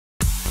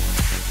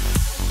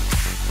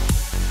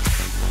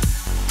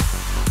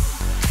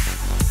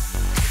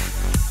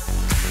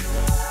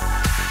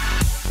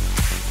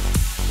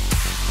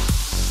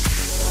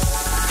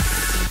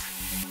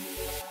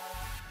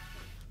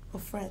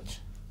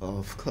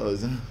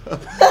course.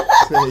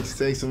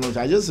 Thanks so much.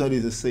 I just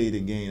wanted to say it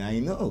again. I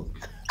know.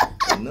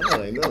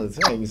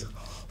 Thanks.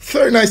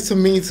 Very nice to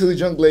meet you,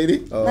 young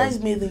lady. Nice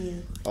meeting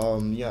you.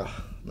 Yeah,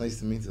 nice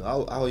to meet you.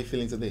 How are you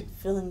feeling today?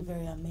 Feeling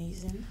very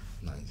amazing.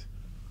 Nice.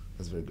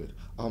 That's very good.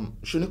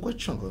 Should I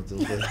question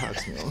to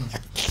ask me?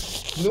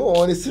 No,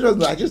 on a serious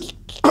note, I just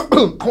I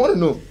want to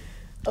know.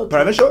 Okay.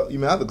 Paramisha, you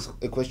may have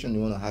a question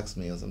you want to ask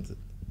me or something.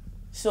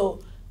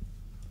 So,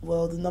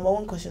 well, the number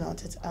one question I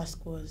wanted to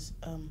ask was,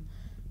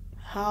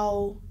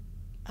 how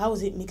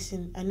is it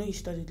mixing? I know you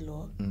studied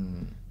law.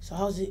 So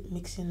how is it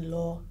mixing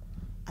law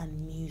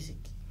and music?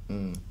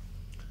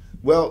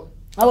 Well,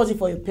 how was it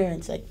for your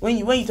parents? Like when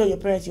you told your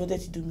parents you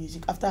wanted to do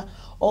music after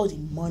all the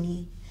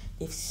money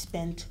they've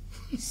spent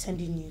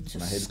sending you to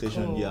my school.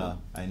 education, yeah,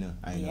 I know.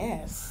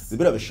 Yes. It's a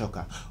bit of a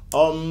shocker.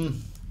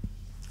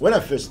 When I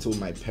first told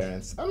my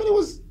parents, I mean, it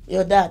was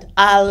your dad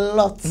a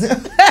lot.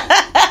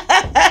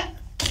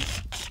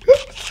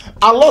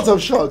 a lot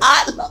of shock.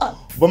 A lot.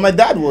 But my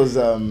dad was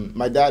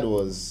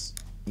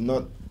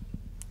not.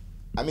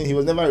 I mean, he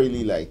was never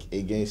really like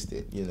against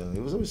it. You know, he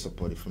was always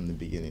supportive from the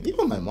beginning.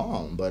 Even my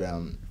mom. But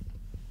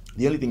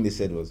the only thing they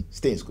said was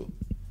stay in school.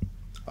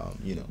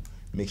 You know,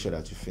 make sure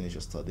that you finish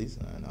your studies,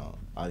 and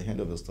at the end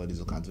of your studies,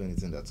 you can't do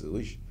anything that you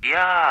wish.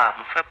 Yeah,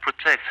 if I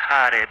protect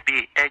her,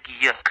 be egg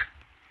yuck.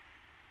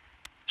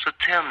 So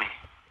tell me,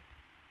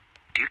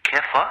 do you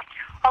care for?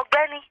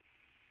 Ọ̀gbẹ́ni,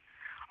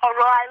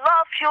 ọ̀rọ̀ I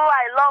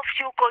love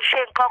you kò ṣe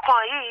nǹkan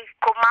kan yìí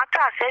kò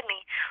matter sẹ́mi.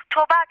 Tó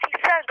bá ti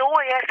send owó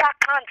yẹn sí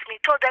account mi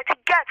tó dẹ̀ ti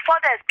get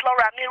further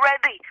explorer mi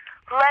ready.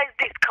 Let's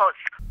discuss.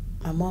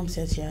 My mom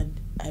said she had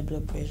high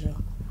blood pressure.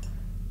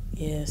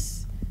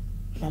 Yes.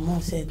 My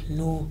mom said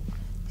no.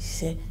 She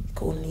said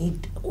go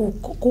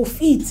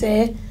feed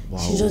Wow.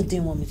 She just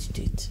didn't want me to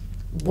do it.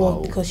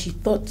 But because she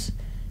thought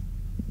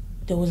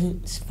there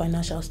wasn't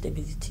financial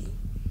stability.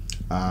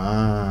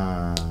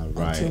 Right.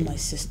 Until my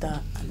sister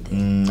and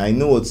then I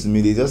know what you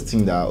mean. They just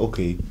think that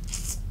okay,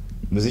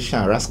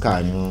 musician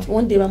rascal, you know.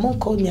 One day my mom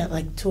called me at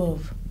like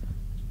 12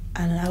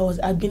 and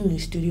I'd been in the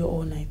studio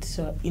all night.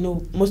 So you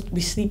know,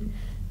 we sleep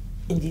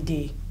in the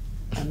day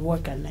and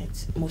work at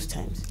night most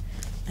times.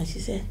 And she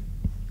said,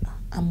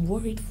 I'm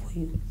worried for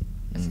you.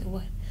 I said,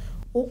 why?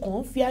 So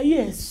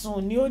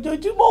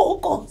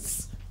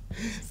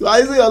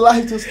I see your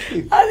life to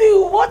sleep. I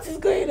mean, what is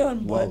going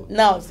on? Wow. But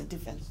now it's a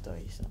different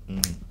story. So.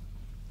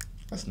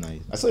 That's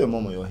nice. I saw your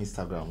mom on your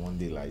Instagram one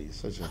day, like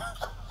such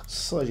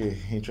a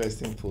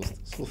interesting post.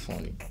 So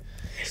funny.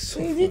 So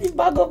you did the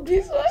bag of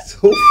this one?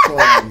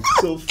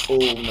 So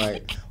funny. Oh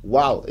my,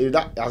 wow.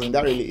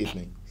 That really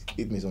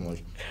hit me so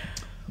much.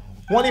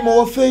 One day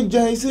more fake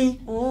Jay-Z.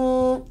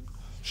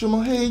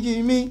 Shuma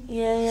hey me.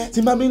 Yeah.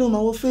 Timbabino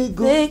my fake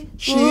good.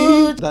 She.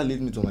 That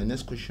leads me to my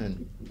next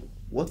question.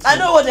 I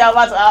know what you're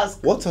about to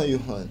ask. What are you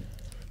on?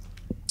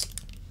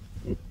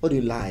 What do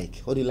you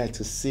like? What do you like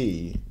to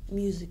see?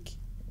 Music.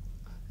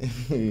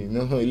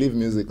 No, leave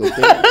music,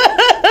 okay?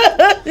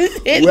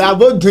 We are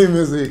both doing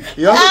music.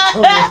 You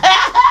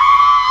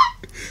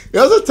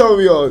also tell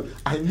me,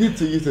 I need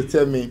you to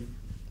tell me,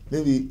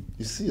 maybe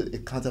you see a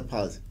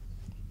counterpart,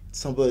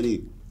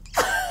 somebody.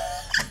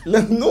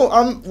 Let me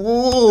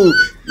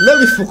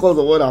focus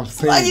on what I'm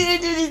saying. Why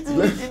did you do this to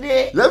me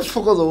today? Let me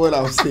focus on what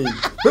I'm saying.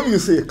 Maybe you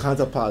see a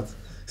counterpart,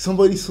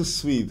 somebody so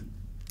sweet,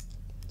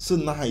 so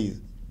nice,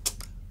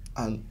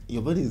 and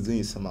your body is doing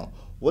it somehow.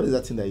 What is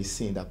that thing that you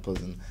see in that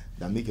person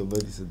that make your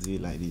body to do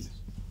it like this?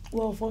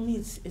 Well, for me,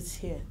 it's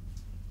here.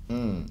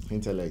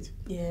 Intellect.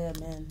 Yeah,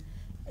 man.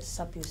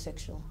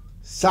 Sapiosexual.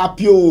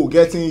 Sapio,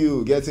 getting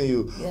you.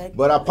 Yeah.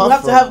 But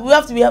apart from we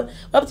have to be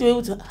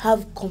able to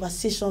have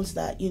conversations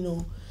that, you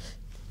know,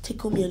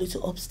 tickle me a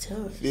little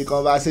upstairs. The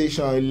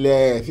conversation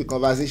left. If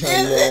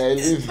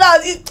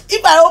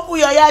I open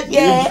your yard,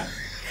 yeah.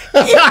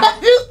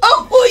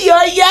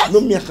 No,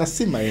 me, I can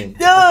see my own.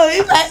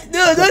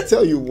 Don't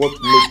tell you what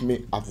make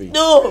me happy.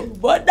 No,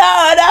 but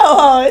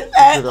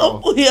that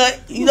one,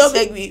 you don't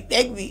beg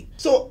me.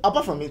 So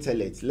apart from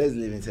intellect, let's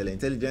leave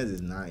intellect. Intelligence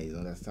is nice,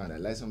 understand. I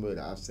like somebody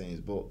that have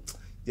sense, but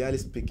generally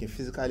speaking,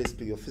 physically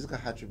speaking, your physical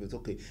attributes,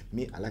 okay.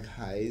 Me, I like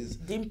eyes.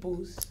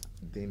 Dimples.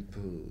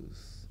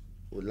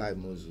 Would like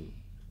muzzle.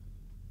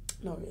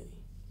 Not really.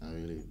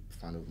 I'm really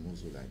fan of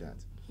muzzle like that.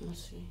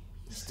 Let's see.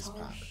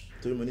 Mustache.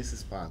 3 minutes is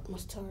spark.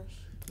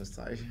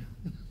 Mustache.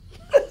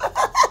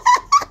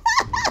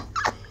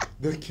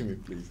 Don't kill me,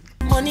 please.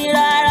 I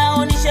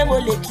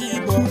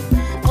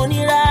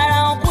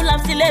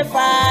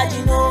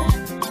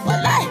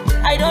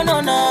don't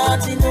know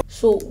nothing.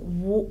 So,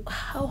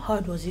 how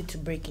hard was it to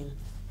break in?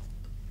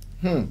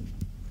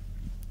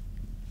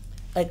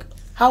 Like,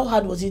 how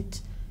hard was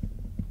it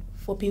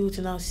for people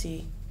to now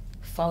say,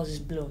 Falz is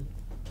blown?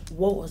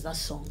 What was that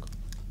song?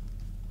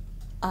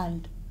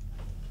 And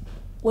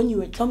when you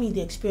were, tell me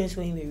the experience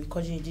when you were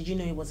recording it. Did you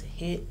know it was a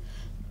hit?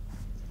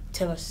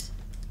 Tell us.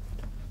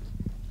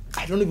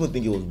 I don't even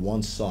think it was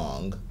one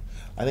song.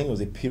 I think it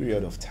was a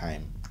period of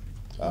time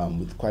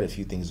with quite a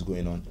few things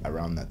going on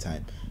around that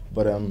time.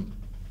 But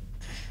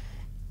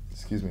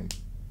excuse me,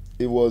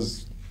 it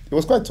was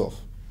quite tough.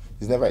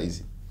 It's never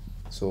easy.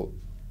 So,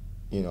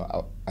 you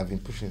know, I've been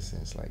pushing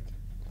since like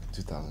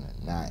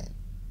 2009.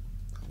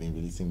 I've been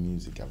releasing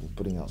music. I've been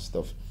putting out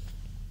stuff.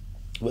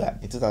 Where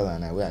in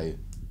 2009? Where are you?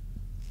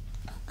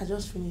 I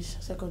just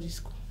finished secondary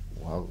school.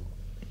 Wow.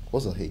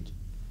 What's your age?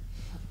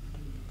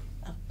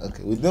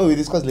 Okay, we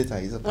discuss later.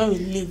 It's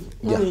okay.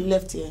 When we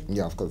left here.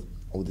 Yeah, of course.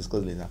 We'll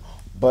discuss later.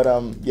 But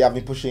yeah, I've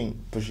been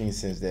pushing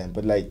since then.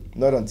 But like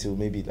not until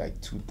maybe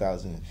like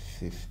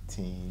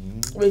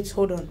 2015. Wait,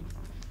 hold on.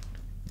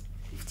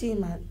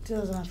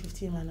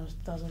 2015 minus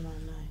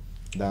 2009.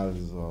 That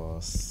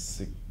was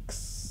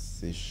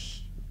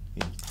 6-ish.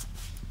 Yeah.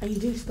 And you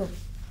didn't stop.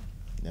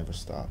 Never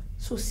stop.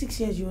 So 6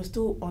 years you were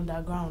still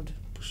underground.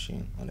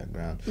 Pushing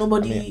underground.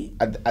 Nobody.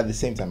 I mean, at the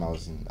same time I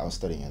was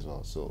studying as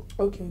well. So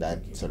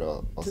that sort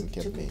of also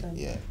kept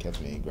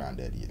me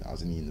grounded. You know, I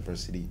was in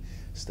university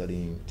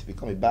studying to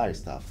become a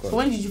barrister. Of course. So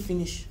when did you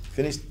finish?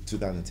 Finished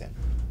 2010.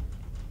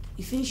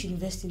 You finished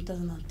university in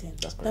 2010.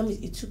 That's correct. That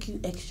means it took you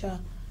extra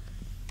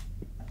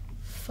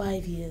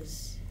 5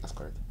 years. That's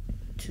correct.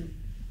 To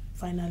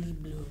finally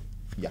blow.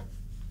 Yeah.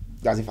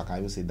 That's if I can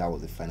even say that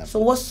was the final. So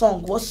what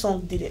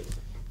song did it?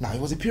 Now, it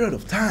was a period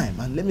of time,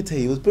 and let me tell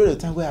you, it was a period of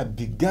time where I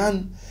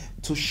began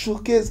to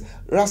showcase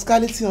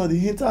rascality on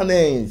the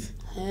internet.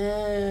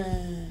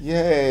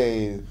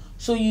 Yeah.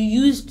 So you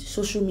used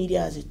social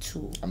media as a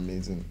tool.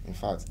 Amazing. In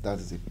fact, that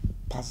is a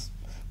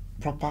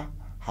proper,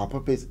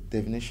 appropriate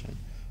definition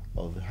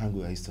of the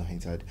angle I used to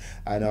enter.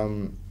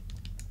 And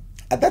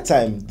at that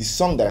time, the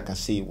song that I can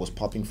say was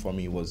popping for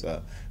me was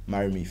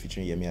Marry Me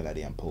featuring Yemi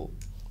Alade and Paul.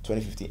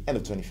 2015, end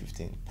of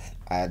 2015.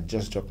 I had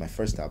just dropped my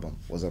first album,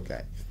 Was Up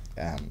Guy.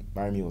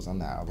 Marry Me was on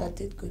that album. That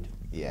did good.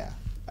 Yeah.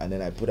 And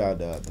then I put out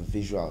the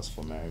visuals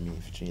for Marry Me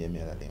featuring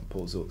Yemi Alade and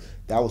Paul. So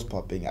that was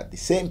popping. At the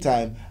same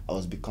time, I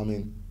was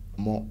becoming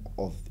more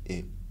of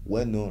a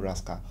well-known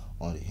rascal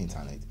on the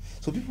internet.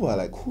 So people were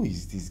like, who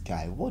is this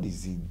guy? What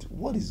is he?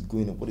 What is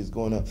going on? What is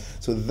going on?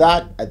 So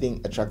that, I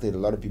think, attracted a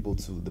lot of people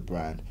to the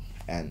brand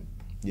and,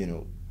 you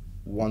know,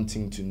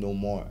 wanting to know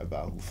more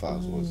about who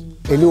Falz was.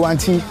 Hello,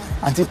 auntie,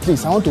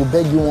 please, I want to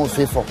beg you one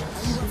favor.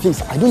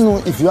 Please, I don't know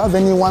if you have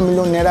any 1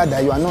 million naira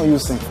that you are not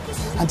using.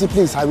 Auntie,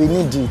 please, I will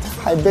need it.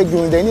 I beg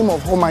you in the name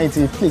of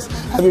Almighty, please,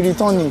 I will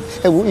return it.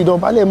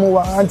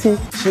 Auntie,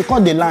 she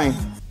called the line.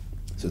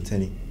 So,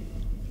 Teni,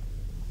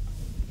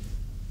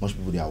 most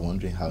people, they are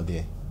wondering how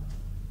they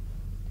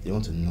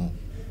want to know,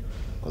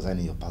 because I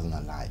need your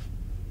personal life,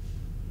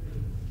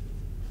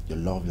 your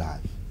love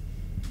life.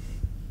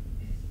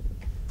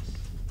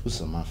 Who's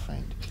my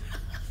friend?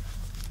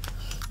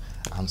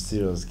 I'm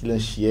serious.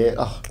 Who's your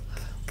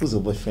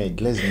boyfriend?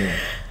 Let's know.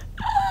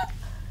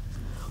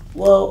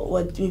 Well,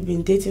 we've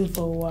been dating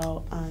for a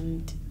while,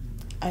 and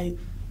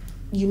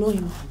you know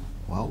him.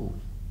 Wow.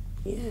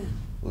 Yeah.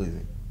 Who is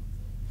it?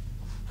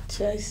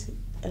 Chelsea.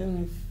 I don't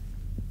know if...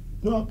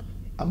 No,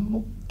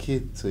 I'm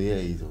okay to hear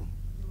it though.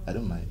 I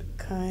don't mind.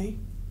 Okay.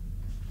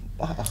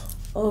 Wow.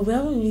 Oh, we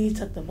haven't really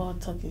talked about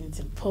talking in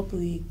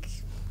public,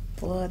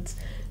 but...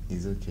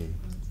 It's okay.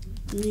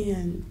 Me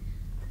and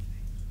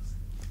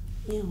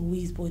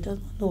Wiz boy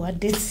doesn't know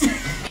what this.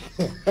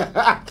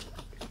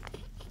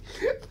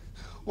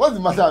 What's the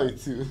matter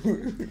with you?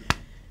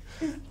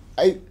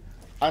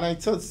 I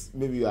thought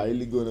maybe you are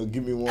really gonna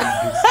give me one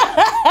big.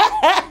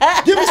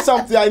 Give me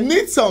something. I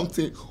need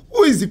something.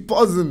 Who is the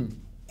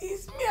person?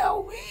 It's me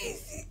and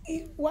Wiz.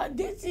 What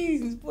this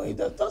is, boy, he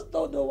just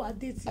don't know what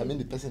this is. I mean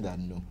the person that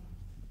know.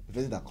 The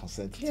person that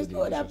consents to the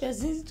no other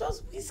person. It's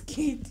just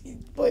whiskey.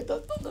 Boy, he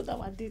don't know that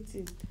what this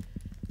is.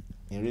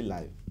 In real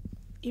life?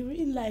 In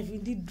real life,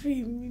 in the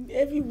dream, in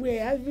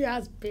everywhere, every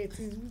aspect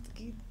is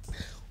whiskey.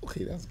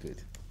 Okay, that's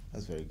good.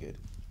 That's very good.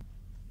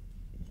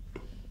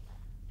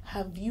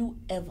 Have you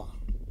ever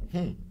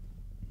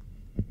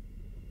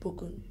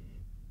broken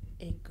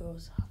a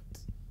girl's heart?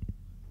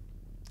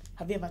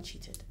 Have you ever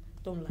cheated?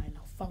 Don't lie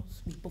now.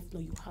 Falz, we both know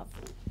you have.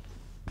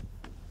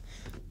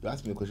 You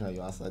asked me a question and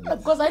you answered it.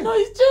 Because I know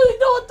it's true.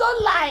 No,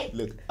 don't lie.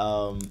 Look,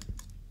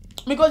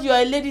 because you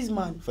are a ladies'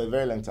 man. for a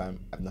very long time,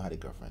 I've not had a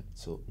girlfriend,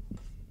 so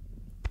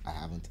I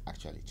haven't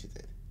actually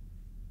cheated.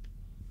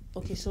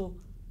 Okay, so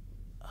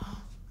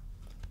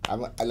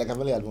I've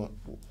only had one.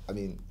 I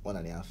mean,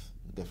 1.5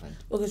 girlfriend.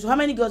 okay, so how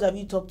many girls have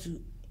you talked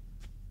to?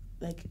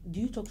 Like, do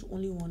you talk to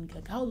only one?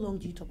 Like, how long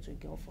do you talk to a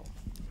girl for?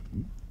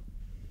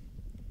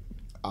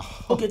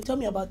 Okay, tell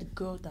me about the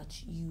girl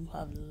that you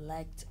have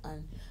liked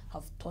and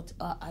have thought,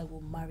 I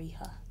will marry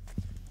her.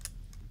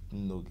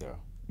 No girl.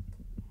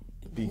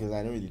 Because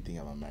I don't really think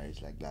about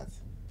marriage like that.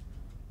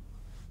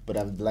 But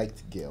I've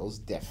liked girls,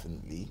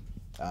 definitely.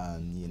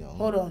 And, you know.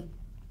 Hold on.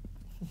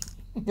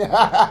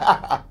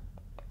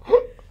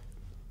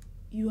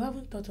 You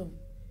haven't thought of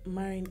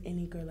marrying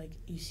any girl, like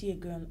you see a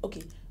girl,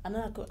 okay,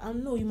 another girl, I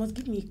know you must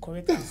give me a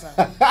correct answer.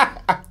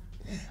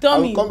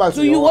 Tell me,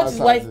 to you, what is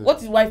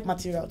wife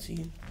material to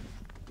you?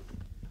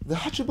 The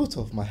attribute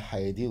of my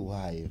ideal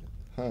wife.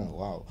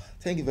 Wow.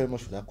 Thank you very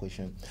much for that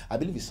question. I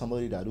believe it's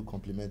somebody that do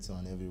compliments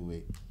on every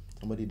way.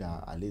 Somebody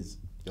that at least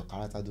your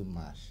character do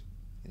match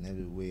in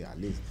every way.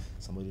 At least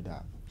somebody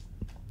that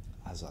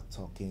as you are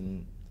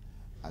talking,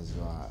 as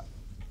you are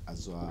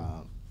as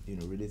well,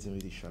 relating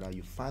with each other,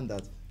 you find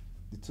that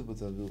the two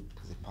both of you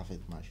is a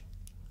perfect match.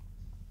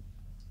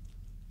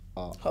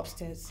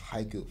 Upstairs.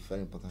 High IQ,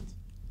 very important.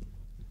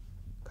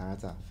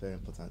 Character, very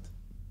important.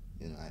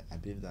 I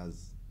believe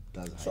that's.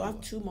 So I have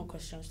 2 more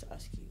questions to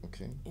ask you.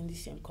 Okay. In the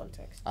same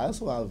context. I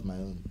also have my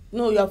own.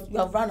 No, you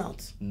have run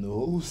out.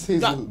 No, who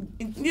says so?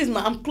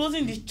 I'm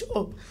closing this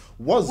job.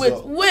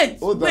 Wait.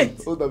 Hold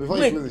on. Before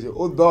you close the show,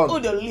 hold on.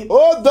 Hold your lip.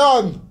 Hold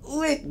on.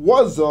 Wait.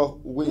 What's the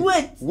wait?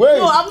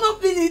 No, I'm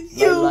not finished.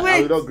 You wait.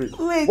 I will not agree.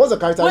 Wait. What's the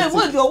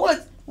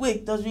characteristic?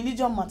 Wait. Does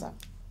religion matter?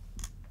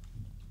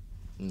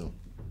 No.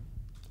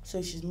 So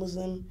if she's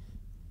Muslim,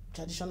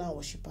 traditional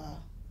worshipper,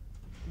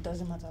 it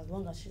doesn't matter as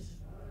long as she's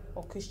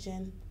or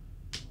Christian.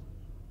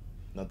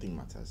 Nothing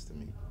matters to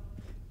me.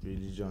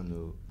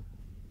 Religion,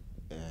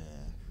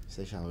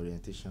 sexual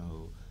orientation,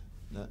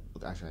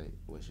 actually,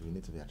 she will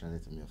need to be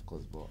attracted to me, of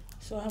course. But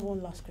so I have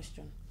one last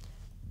question.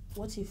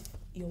 What if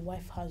your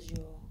wife has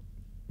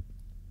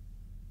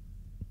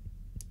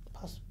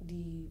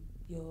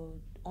your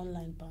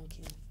online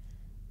banking,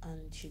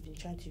 and she's been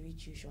trying to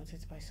reach you? She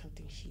wanted to buy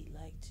something she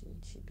liked,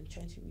 and she's been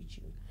trying to reach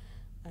you,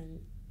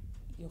 and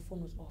your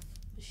phone was off.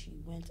 She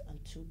went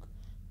and took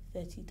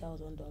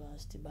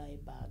 $30,000 to buy a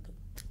bag.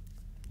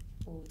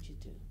 What would you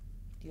do?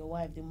 Your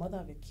wife, the mother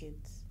of your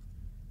kids.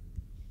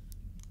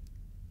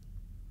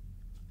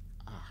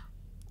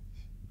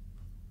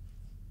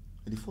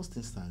 In the first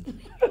instance,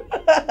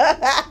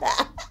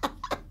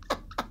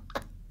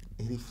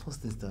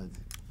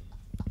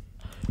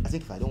 I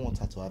think if I don't want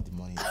her to have the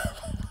money,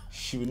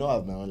 she will not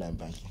have my online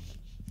banking.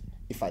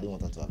 If I don't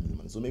want her to have the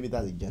money, so maybe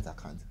that's a joint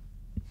account.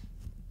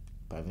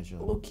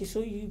 Okay, so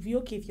you'd be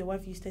okay if your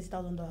wife used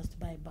 $30,000 to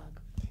buy a bag.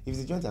 If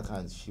it's a joint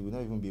account, she will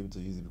not even be able to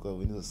use it because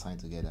we need to sign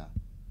together.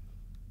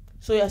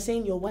 So you're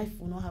saying your wife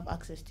will not have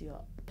access to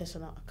your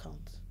personal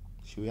account?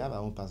 She will have her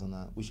own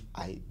personal, which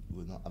I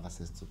will not have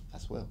access to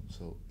as well.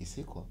 So it's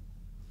equal.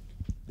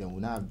 Then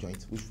we'll now have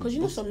joint.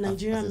 Because some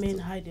Nigerian men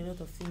hide a lot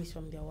of things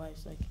from their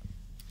wives, like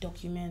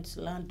documents,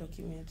 land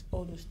documents,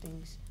 all those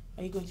things.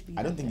 Are you going to be?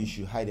 I don't think you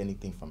should hide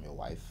anything from your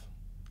wife,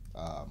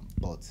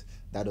 but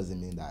that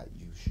doesn't mean that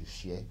you should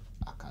share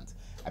account.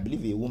 I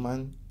believe a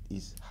woman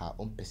is her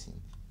own person.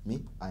 Me,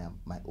 I am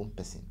my own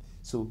person.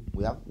 So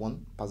we have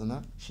one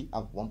personal, she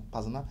have one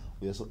personal,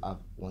 we also have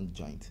one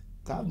joint.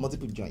 Can have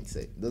multiple joints,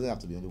 It doesn't have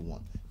to be only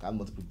one. Can have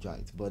multiple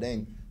joints. But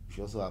then we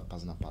should also have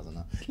personal.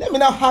 Let me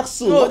now hack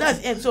you. No, that's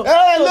it. So,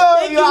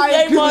 thank you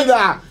very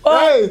much.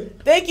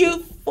 Thank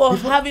you for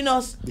having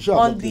us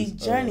on the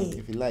journey.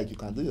 If you like, you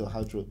can do your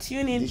outro.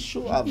 Tune in. The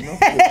show have not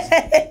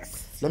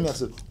closed. Let me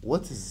ask you,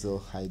 what is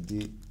your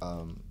ideal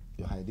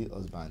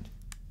husband?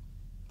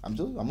 I'm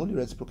only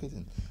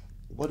reciprocating.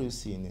 What do you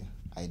see in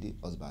a ideal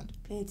husband?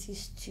 Plenty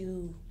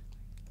stew.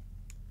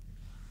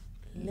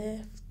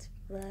 Left,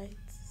 right,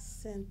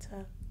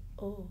 center.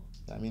 Oh.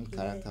 I mean,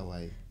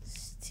 character-wise.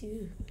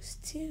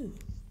 Stew.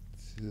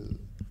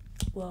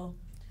 Well,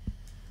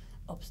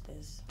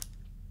 upstairs.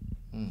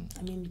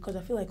 I mean, because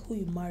I feel like who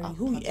you marry,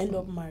 who you end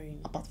up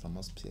marrying. Apart from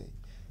upstairs.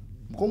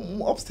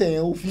 Come upstairs,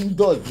 open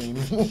doors,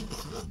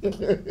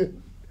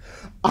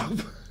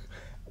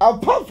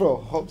 apart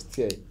from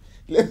upstairs.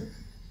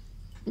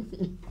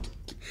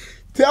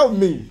 Tell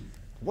me,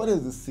 what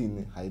is the scene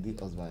in Heidi's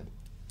husband?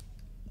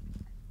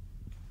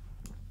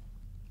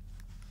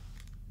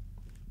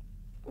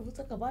 We'll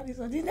talk about this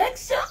on the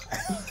next show.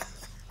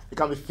 It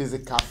can be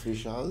physical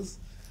features.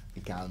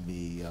 It can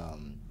be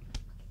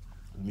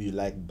you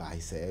like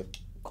bicep.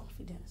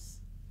 Confidence.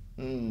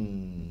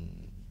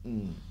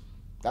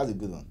 That's a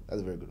good one.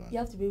 That's a very good one. You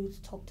have to be able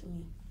to talk to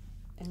me.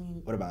 I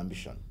mean. What about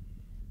ambition?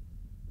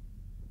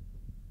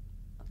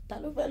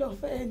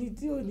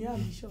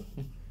 Ambition.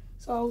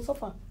 So I will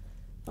suffer.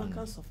 I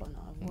can't suffer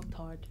now. I've worked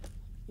hard.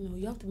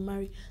 You have to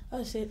marry. As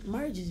I said,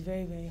 marriage is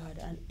very, very hard,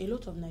 and a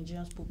lot of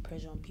Nigerians put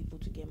pressure on people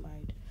to get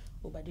married.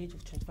 Oh, by the age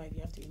of 25,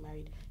 you have to be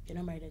married. If you're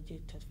not married at the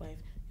age of 25,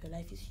 your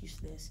life is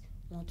useless.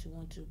 Want to.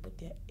 But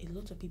there are a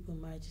lot of people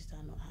in marriages that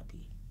are not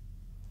happy.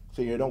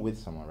 So you're not with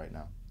someone right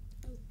now?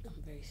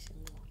 I'm very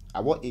single.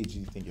 At what age do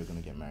you think you're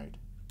going to get married?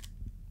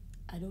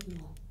 I don't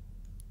know.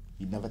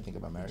 You never think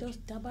about marriage?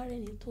 Just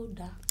dabareni told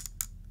that.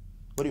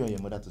 What do you want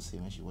your mother to say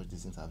when she watched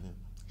this interview?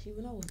 She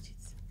will not watch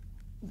it.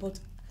 But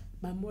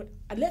my mother,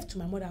 I left to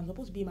my mother. I'm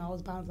supposed to be in my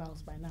husband's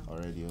house by now.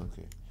 Already,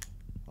 okay.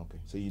 Okay,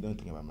 so you don't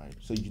think about marriage.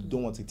 So you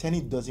don't want to.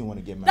 Teni doesn't want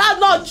to get married. That's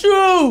not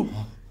true.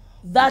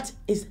 That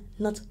is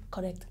not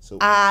correct. So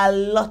a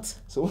lot.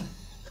 So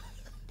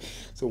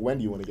when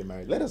do you want to get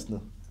married? Let us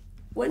know.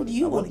 When do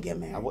you want to get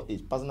married? At what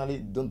age? Personally,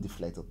 don't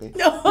deflect, okay?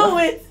 No,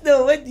 wait.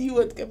 No, when do you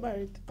want to get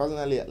married?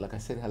 Personally, like I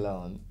said, hello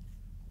on.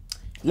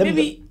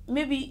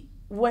 Maybe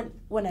when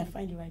I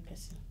find the right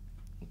person.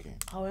 Okay.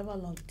 However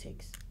long it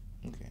takes.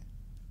 Okay.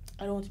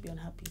 I don't want to be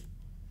unhappy.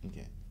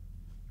 Okay.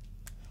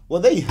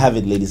 Well, there you have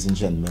it, ladies and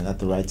gentlemen. At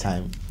the right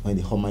time, when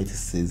the Almighty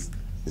says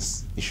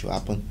it should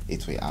happen,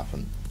 it will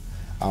happen.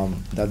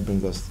 That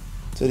brings us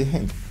to the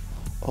end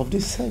of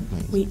this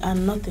segment. We are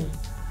nothing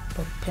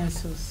but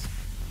pencils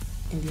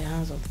in the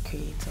hands of the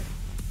Creator.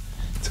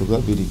 To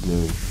God be the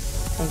glory.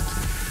 Thank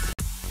you.